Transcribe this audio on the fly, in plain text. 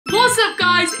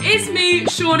guys, it's me,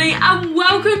 Shawnee, and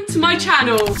welcome to my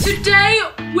channel. Today,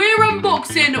 we're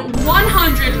unboxing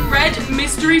 100 red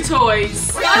mystery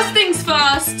toys. First things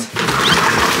first.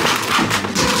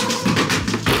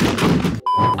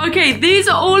 Okay, these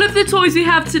are all of the toys we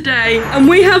have today, and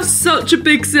we have such a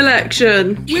big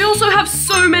selection. We also have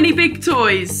so many big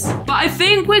toys, but I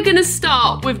think we're gonna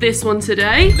start with this one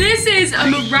today. This is a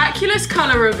miraculous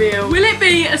color reveal. Will it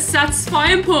be a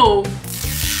satisfying pull?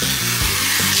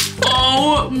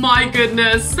 Oh my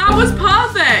goodness, that was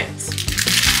perfect.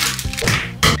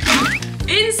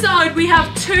 Inside we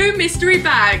have two mystery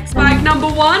bags. Bag number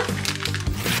one.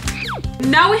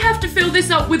 Now we have to fill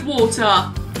this up with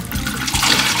water.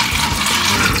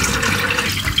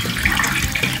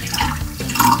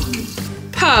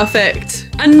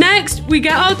 Perfect. And next we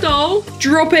get our doll,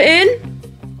 drop it in,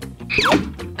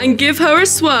 and give her a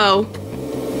swirl.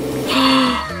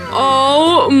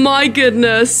 Oh my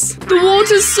goodness. The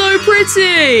water's so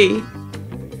pretty.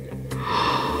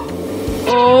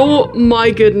 Oh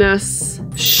my goodness.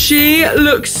 She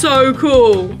looks so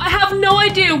cool. I have no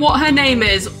idea what her name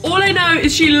is. All I know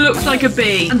is she looks like a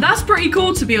bee. And that's pretty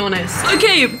cool, to be honest.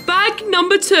 Okay, bag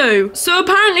number two. So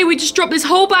apparently we just drop this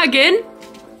whole bag in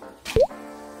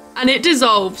and it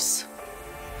dissolves.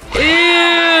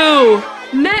 Ew.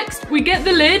 Next, we get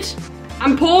the lid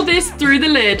and pour this through the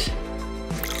lid.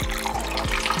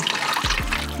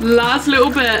 Last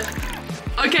little bit.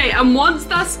 Okay, and once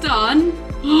that's done,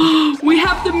 we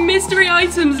have the mystery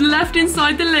items left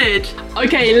inside the lid.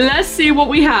 Okay, let's see what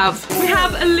we have. We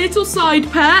have a little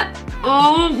side pet.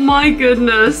 Oh my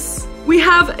goodness. We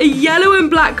have a yellow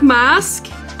and black mask.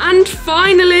 And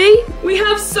finally, we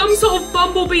have some sort of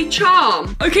bumblebee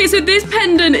charm. Okay, so this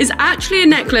pendant is actually a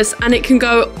necklace and it can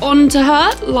go onto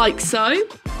her like so.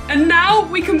 And now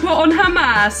we can put on her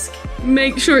mask.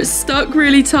 Make sure it's stuck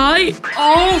really tight.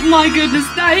 Oh my goodness,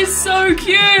 that is so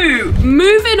cute.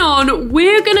 Moving on,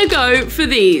 we're gonna go for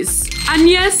these. And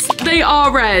yes, they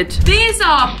are red. These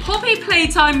are Poppy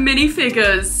Playtime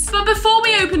minifigures. But before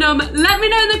we open them, let me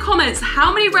know in the comments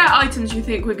how many rare items you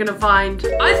think we're gonna find.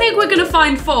 I think we're gonna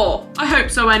find 4. I hope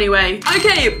so anyway.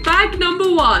 Okay, bag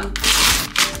number one.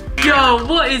 Yo,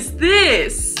 what is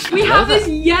this? We have this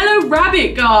yellow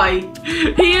rabbit guy.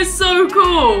 He is so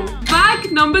cool.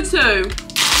 Bag number two.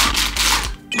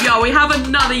 Yo, we have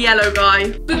another yellow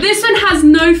guy. But this one has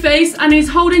no face and he's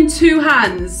holding 2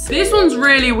 hands. This one's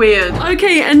really weird.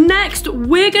 Okay, and next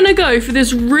we're gonna go for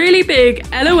this really big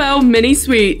LOL mini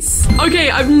sweets. Okay,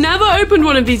 I've never opened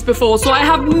one of these before, so I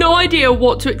have no idea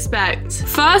what to expect.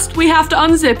 First, we have to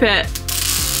unzip it.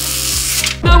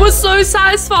 That was so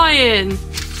satisfying.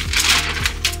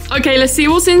 Okay, let's see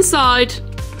what's inside.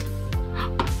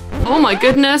 Oh my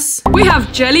goodness. We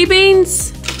have jelly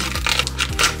beans.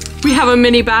 We have a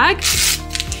mini bag.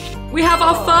 We have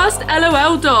our first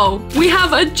LOL doll. We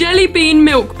have a jelly bean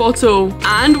milk bottle.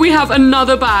 And we have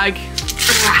another bag.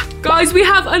 Guys, we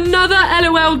have another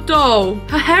LOL doll.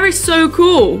 Her hair is so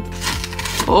cool.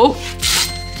 Oh.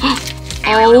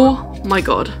 Oh my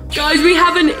god. Guys, we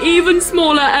have an even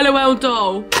smaller LOL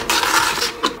doll.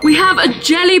 We have a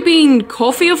jelly bean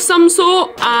coffee of some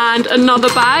sort and another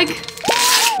bag.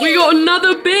 We got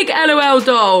another big LOL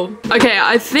doll. Okay,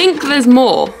 I think there's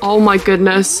more. Oh my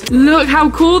goodness. Look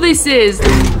how cool this is.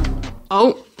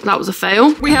 Oh, that was a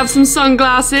fail. We have some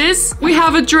sunglasses. We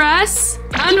have a dress.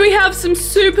 And we have some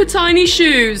super tiny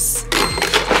shoes.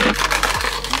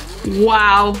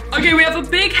 Wow. Okay, we have a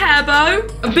big hair bow,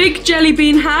 a big jelly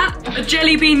bean hat, a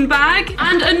jelly bean bag,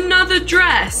 and another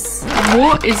dress.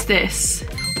 What is this?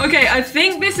 Okay, I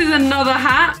think this is another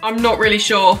hat. I'm not really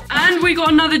sure. And we got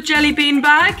another jelly bean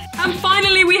bag. And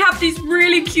finally, we have these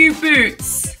really cute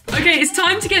boots. Okay, it's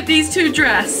time to get these two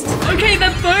dressed. Okay,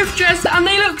 they're both dressed and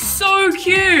they look so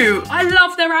cute. I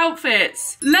love their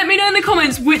outfits. Let me know in the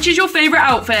comments which is your favorite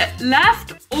outfit,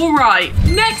 left or right.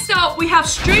 Next up, we have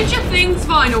Stranger Things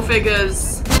vinyl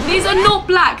figures. These are not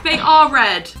black, they are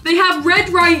red. They have red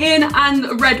writing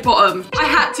and red bottom. I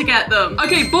had to get them.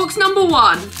 Okay, box number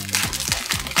one.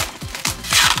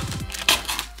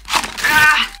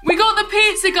 We got the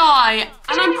pizza guy,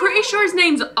 and I'm pretty sure his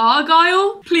name's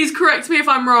Argyle. Please correct me if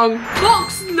I'm wrong.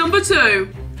 Box number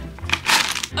two.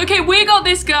 Okay, we got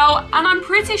this girl, and I'm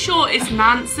pretty sure it's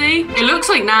Nancy. It looks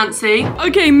like Nancy.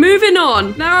 Okay, moving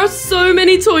on. There are so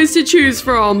many toys to choose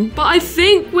from, but I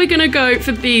think we're gonna go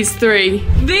for these 3.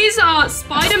 These are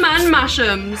Spider-Man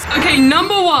Mashems. Okay,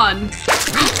 number 1.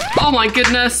 Oh my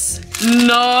goodness.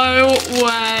 No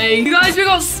way. You guys, we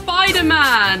got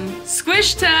Spider-Man.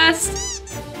 Squish test.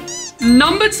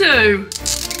 Number 2.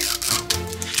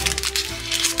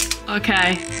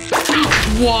 Okay.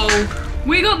 Whoa.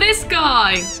 We got this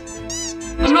guy.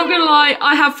 I'm not gonna lie,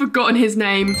 I have forgotten his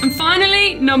name. And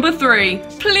finally, number 3.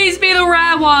 Please be the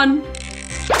rare one.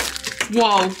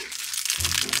 Whoa.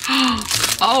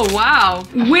 Oh, wow.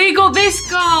 We got this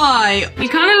guy. He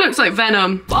kind of looks like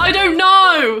Venom, but I don't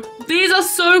know. These are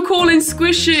so cool and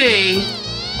squishy.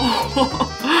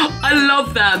 Oh, I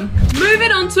love them.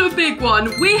 Moving on to a big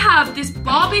one, we have this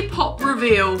Barbie pop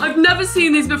reveal. I've never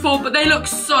seen these before, but they look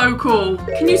so cool.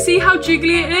 Can you see how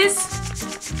jiggly it is?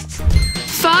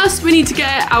 First, we need to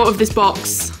get it out of this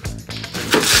box.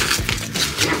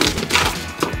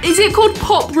 Is it called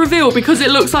pop reveal because it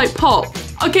looks like pop?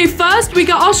 Okay, first we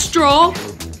get our straw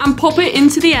and pop it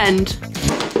into the end.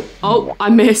 Oh, I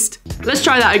missed. Let's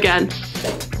try that again.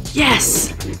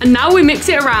 Yes. And now we mix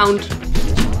it around.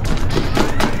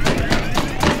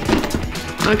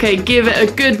 Okay, give it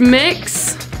a good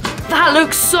mix. That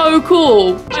looks so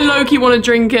cool. I low-key want to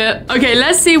drink it. Okay,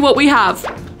 let's see what we have.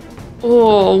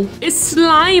 Oh, it's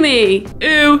slimy.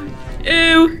 Ew,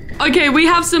 ew. Okay, we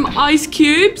have some ice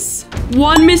cubes.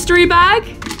 1 mystery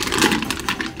bag.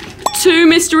 2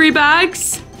 mystery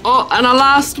bags. Oh, and our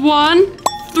last one.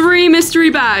 3 mystery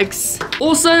bags.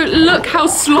 Also, look how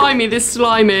slimy this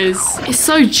slime is. It's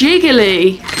so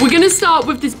jiggly. We're gonna start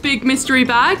with this big mystery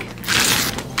bag.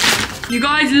 You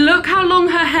guys, look how long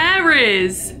her hair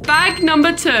is. Bag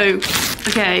number 2.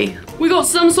 Okay, we got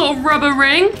some sort of rubber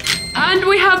ring. And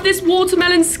we have this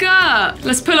watermelon skirt.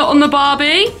 Let's put it on the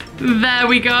Barbie. There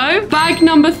we go. Bag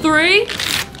number 3.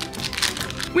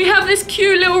 We have this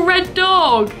cute little red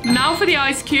dog. Now for the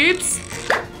ice cubes.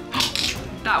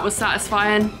 That was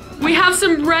satisfying. We have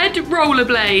some red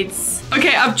rollerblades.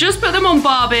 Okay, I've just put them on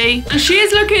Barbie. And she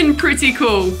is looking pretty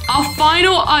cool. Our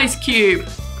final ice cube.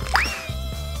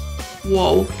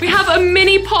 Whoa. We have a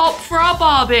mini pop for our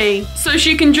Barbie, so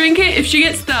she can drink it if she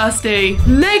gets thirsty.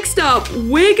 Next up,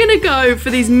 we're gonna go for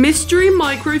these mystery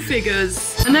micro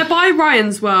figures. And they're by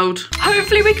Ryan's World.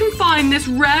 Hopefully we can find this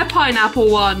rare pineapple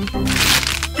one.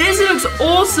 This looks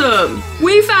awesome.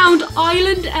 We found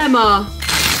Island Emma.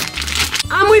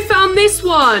 And we found this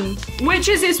one. Which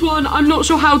is this one? I'm not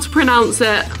sure how to pronounce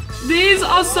it. These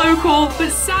are so cool,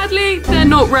 but sadly, they're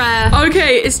not rare.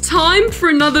 Okay, it's time for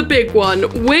another big one.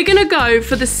 We're gonna go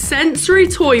for the Sensory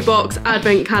Toy Box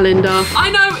Advent Calendar.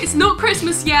 I know it's not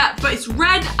Christmas yet, but it's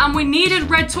red and we needed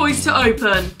red toys to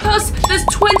open. Plus, there's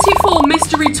 24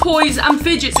 mystery toys and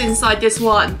fidgets inside this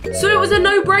one. So it was a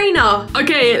no-brainer.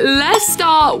 Okay, let's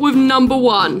start with number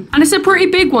 1. And it's a pretty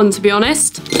big one, to be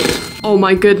honest. Oh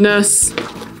my goodness.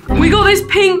 We got this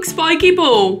pink spiky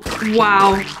ball.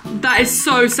 Wow, that is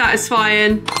so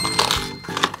satisfying.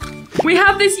 We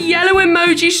have this yellow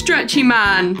emoji stretchy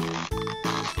man.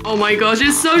 Oh my gosh,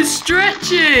 it's so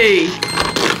stretchy.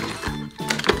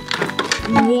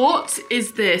 What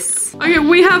is this? Okay,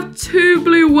 we have 2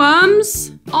 blue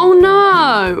worms. Oh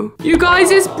no. You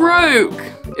guys, it's broke.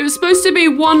 It was supposed to be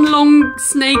 1 long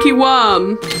snaky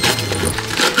worm.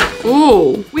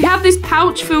 Oh, we have this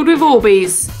pouch filled with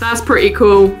Orbeez. That's pretty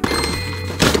cool.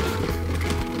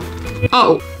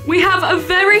 Oh, we have a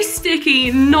very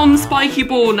sticky, non-spiky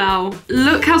ball now.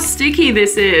 Look how sticky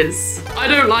this is. I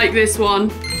don't like this one.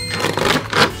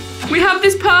 We have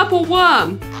this purple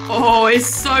worm. Oh, it's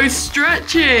so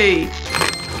stretchy.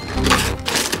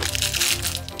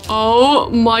 Oh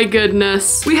my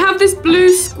goodness. We have this blue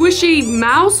squishy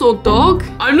mouse or dog.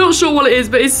 I'm not sure what it is,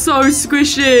 but it's so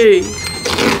squishy.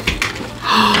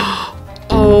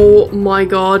 Oh my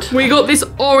god. We got this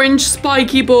orange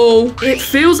spiky ball. It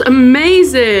feels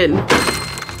amazing.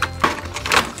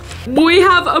 We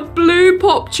have a blue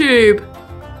pop tube.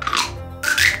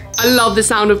 I love the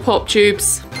sound of pop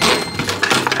tubes.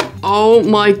 Oh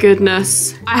my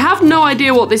goodness. I have no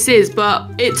idea what this is, but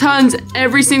it turns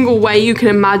every single way you can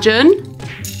imagine.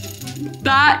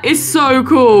 That is so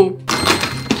cool.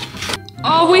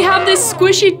 Oh, we have this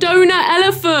squishy donut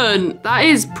elephant. That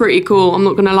is pretty cool, I'm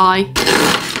not gonna lie.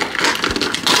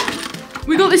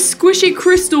 We got this squishy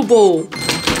crystal ball.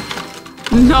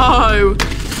 No.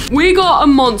 We got a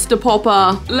monster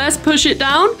popper. Let's push it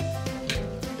down.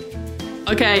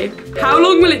 Okay, how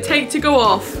long will it take to go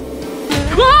off?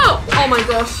 Whoa! Oh my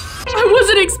gosh. I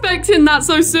wasn't expecting that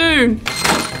so soon.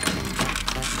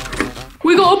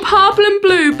 We got a purple and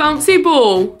blue bouncy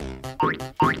ball.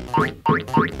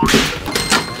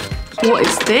 What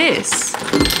is this?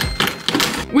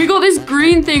 We got this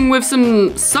green thing with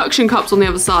some suction cups on the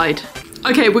other side.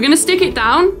 Okay, we're gonna stick it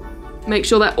down. Make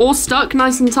sure they're all stuck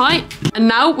nice and tight. And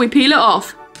now we peel it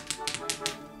off.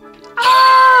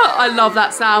 Ah! I love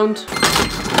that sound.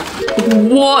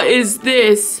 What is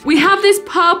this? We have this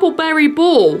purple berry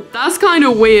ball. That's kind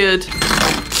of weird.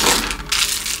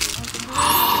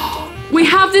 We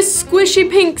have this squishy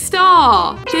pink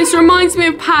star. This reminds me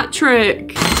of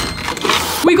Patrick.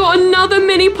 We got another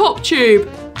mini pop tube,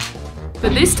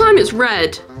 but this time it's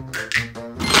red.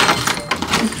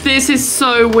 This is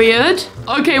so weird.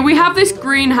 Okay, we have this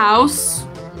greenhouse.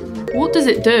 What does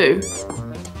it do?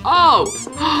 Oh,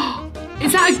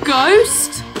 is that a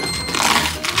ghost?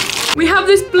 We have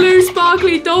this blue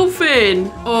sparkly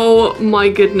dolphin. Oh my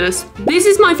goodness. This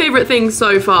is my favorite thing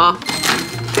so far.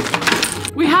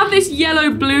 We have this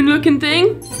yellow balloon looking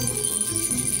thing.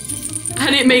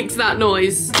 And it makes that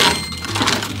noise.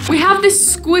 We have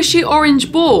this squishy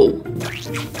orange ball.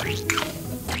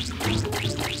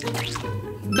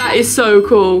 That is so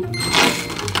cool.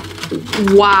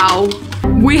 Wow.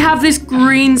 We have this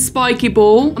green spiky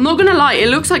ball. I'm not gonna lie, it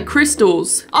looks like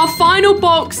crystals. Our final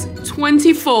box,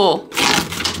 24.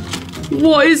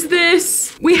 What is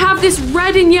this? We have this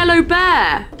red and yellow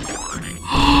bear.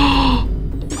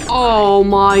 Oh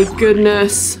my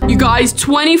goodness. You guys,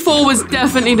 24 was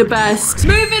definitely the best.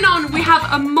 Moving on, we have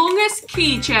Among Us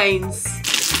keychains.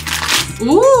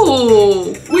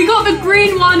 Ooh. We got the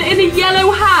green one in a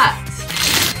yellow hat.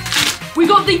 We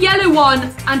got the yellow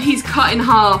one and he's cut in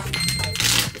half.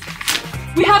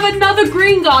 We have another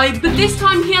green guy, but this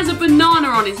time he has a banana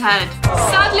on his head.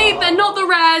 Sadly, they're not the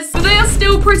rares, but they are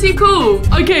still pretty cool.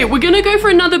 Okay, we're gonna go for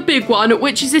another big one,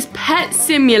 which is this pet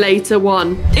simulator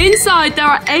one. Inside, there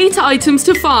are 8 items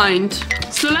to find.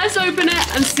 So let's open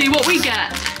it and see what we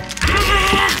get.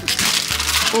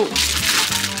 Oh.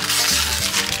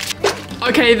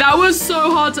 Okay, that was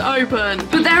so hard to open,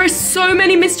 but there are so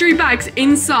many mystery bags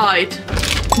inside.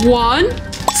 1,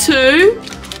 2,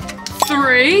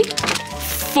 3,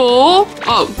 4.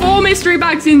 Oh, 4 mystery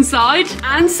bags inside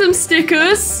and some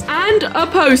stickers and a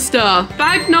poster.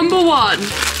 Bag number 1.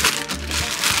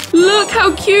 Look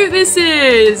how cute this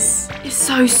is. It's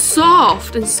so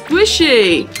soft and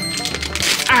squishy.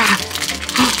 Ah.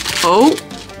 Oh,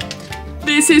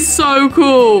 this is so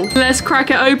cool. Let's crack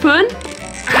it open.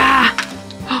 Ah.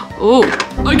 Oh,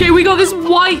 okay, we got this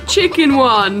white chicken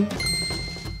one.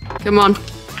 Come on.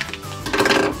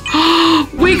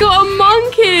 We got a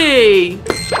monkey.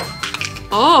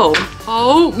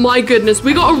 Oh my goodness.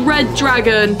 We got a red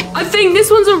dragon. I think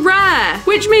this one's a rare,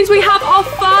 which means we have our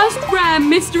first rare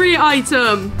mystery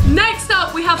item. Next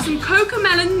up, we have some COCO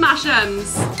melon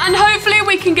MASHEMS. And hopefully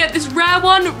we can get this rare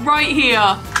one right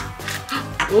here.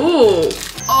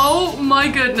 Oh my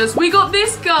goodness. We got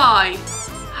this guy.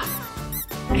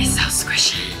 It's so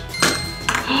squishy.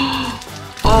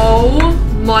 Oh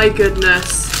my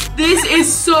goodness. This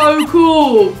is so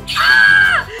cool.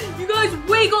 Ah! You guys,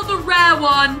 we got the rare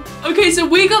one. Okay, so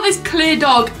we got this clear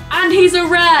dog and he's a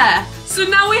rare. So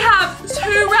now we have 2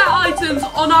 rare items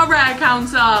on our rare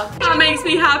counter. That makes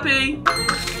me happy.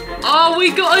 Oh,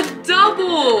 we got a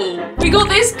double. We got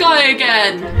this guy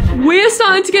again. We're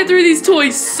starting to get through these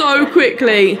toys so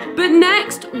quickly. But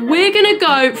next, we're gonna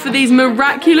go for these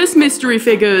miraculous mystery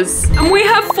figures. And we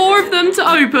have 4 of them to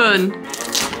open.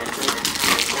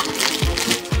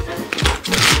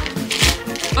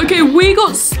 Okay, we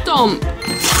got Stomp.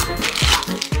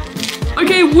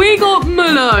 Okay, we got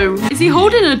Mullo. Is he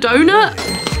holding a donut?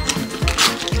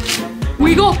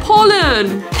 We got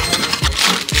Pollen.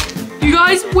 You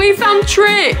guys, we found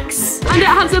Trix. And it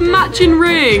has a matching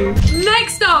ring.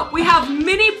 Next up, we have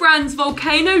Mini Brand's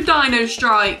Volcano Dino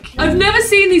Strike. I've never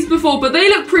seen these before, but they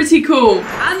look pretty cool.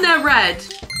 And they're red.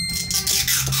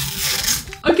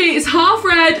 Okay, it's half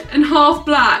red and half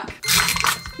black.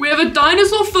 We have a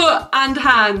dinosaur foot and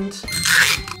hand.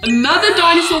 Another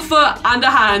dinosaur foot and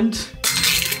a hand.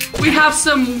 We have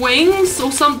some wings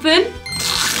or something.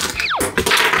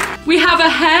 We have a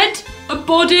head, a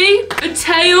body, a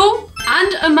tail,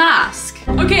 and a mask.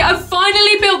 Okay, I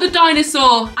finally built the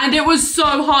dinosaur, and it was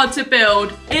so hard to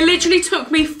build. It literally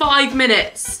took me 5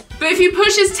 minutes. But if you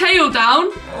push his tail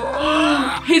down,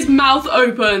 his mouth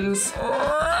opens.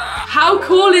 How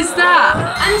cool is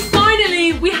that? And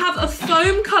finally, we have a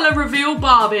foam color reveal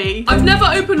Barbie. I've never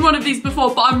opened one of these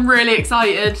before, but I'm really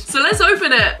excited. So let's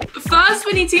open it. First,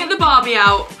 we need to get the Barbie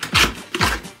out.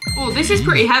 Oh, this is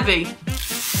pretty heavy.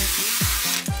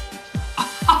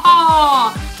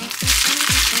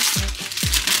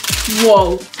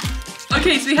 Whoa.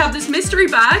 Okay, so we have this mystery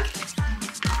bag.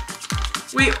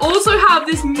 We also have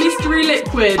this mystery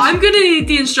liquid. I'm gonna need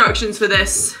the instructions for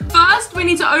this. First, we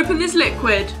need to open this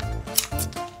liquid.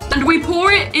 And we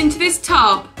pour it into this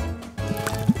tub.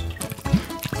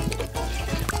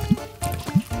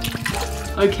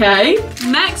 Okay.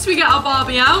 Next, we get our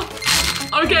Barbie out.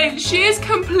 Okay, she is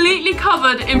completely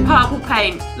covered in purple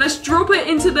paint. Let's drop it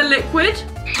into the liquid.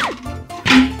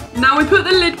 Now we put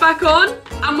the lid back on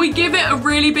and we give it a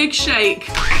really big shake.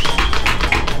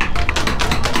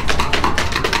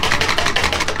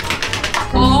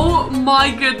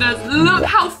 my goodness. Look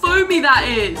how foamy that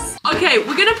is. Okay,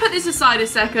 we're gonna put this aside a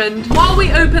second while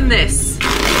we open this.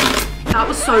 That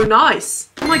was so nice.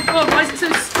 Oh my god, why is it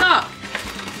so stuck?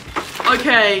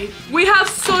 Okay, we have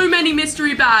so many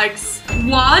mystery bags.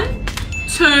 1,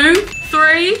 2,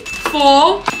 3,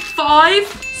 4, 5,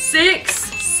 6,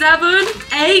 7,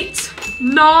 8,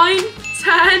 9,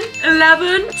 10,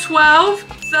 11, 12,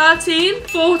 13,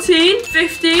 14,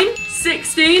 15,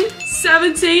 16,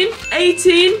 17,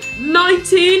 18,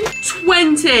 19,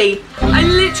 20. I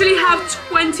literally have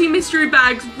 20 mystery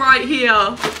bags right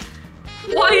here.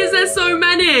 Why is there so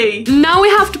many? Now we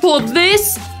have to pour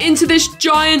this into this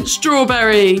giant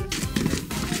strawberry.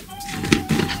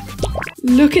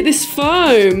 Look at this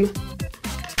foam.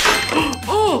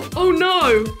 Oh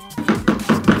no.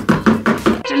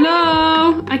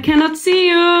 Hello, I cannot see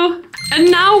you. And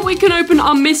now we can open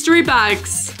our mystery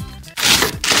bags.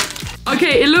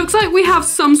 Okay, it looks like we have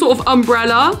some sort of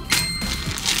umbrella.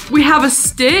 We have a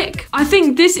stick. I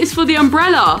think this is for the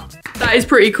umbrella. That is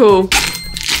pretty cool.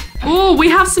 Oh, we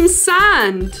have some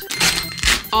sand.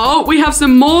 Oh, we have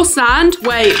some more sand.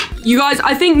 Wait, you guys,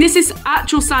 I think this is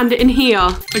actual sand in here.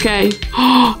 Okay.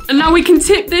 And now we can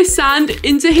tip this sand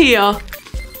into here.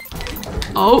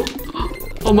 Oh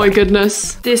my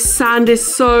goodness. This sand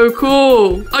is so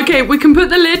cool. Okay, we can put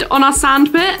the lid on our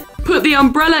sand pit, put the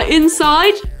umbrella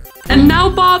inside, and now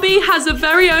Barbie has a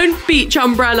very own beach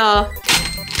umbrella.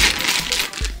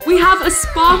 We have a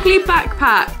sparkly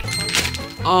backpack.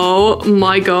 Oh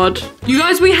my god. You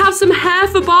guys, we have some hair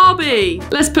for Barbie.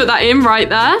 Let's put that in right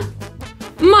there.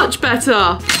 Much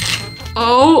better.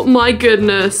 Oh my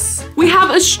goodness. We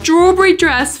have a strawberry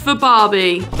dress for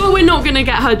Barbie, but we're not gonna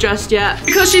get her dressed yet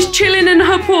because she's chilling in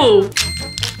her pool.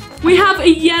 We have a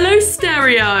yellow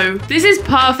stereo. This is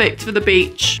perfect for the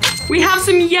beach. We have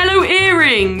some yellow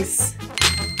earrings.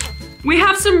 We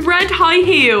have some red high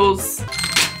heels.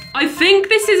 I think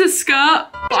this is a skirt,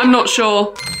 but I'm not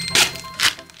sure.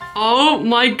 Oh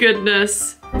my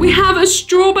goodness. We have a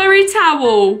strawberry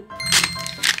towel.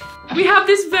 We have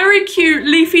this very cute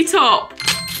leafy top.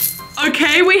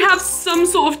 Okay, we have some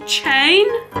sort of chain.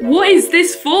 What is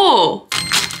this for?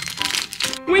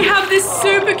 We have this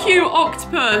super cute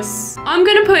octopus. I'm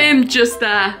gonna put him just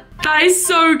there. That is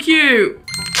so cute.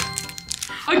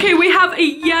 Okay, we have a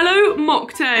yellow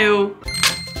mocktail.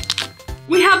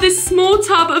 We have this small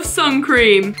tub of sun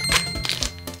cream.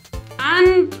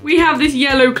 And we have this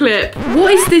yellow clip.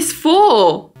 What is this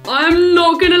for? I'm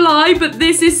not gonna lie, but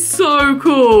this is so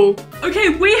cool. Okay,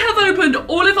 we have opened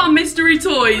all of our mystery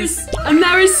toys. And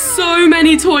there is so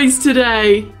many toys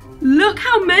today. Look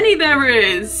how many there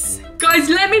is. Guys,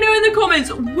 let me know in the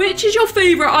comments, which is your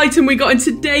favorite item we got in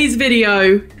today's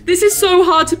video? This is so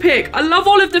hard to pick. I love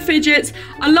all of the fidgets.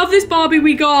 I love this Barbie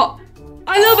we got.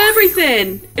 I love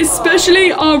everything,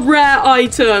 especially our rare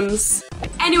items.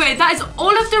 Anyway, that is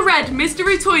all of the red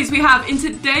mystery toys we have in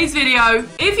today's video.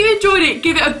 If you enjoyed it,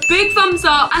 give it a big thumbs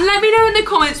up and let me know in the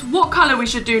comments what color we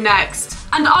should do next.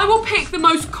 And I will pick the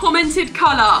most commented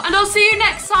color. And I'll see you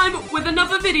next time with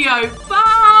another video.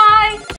 Bye!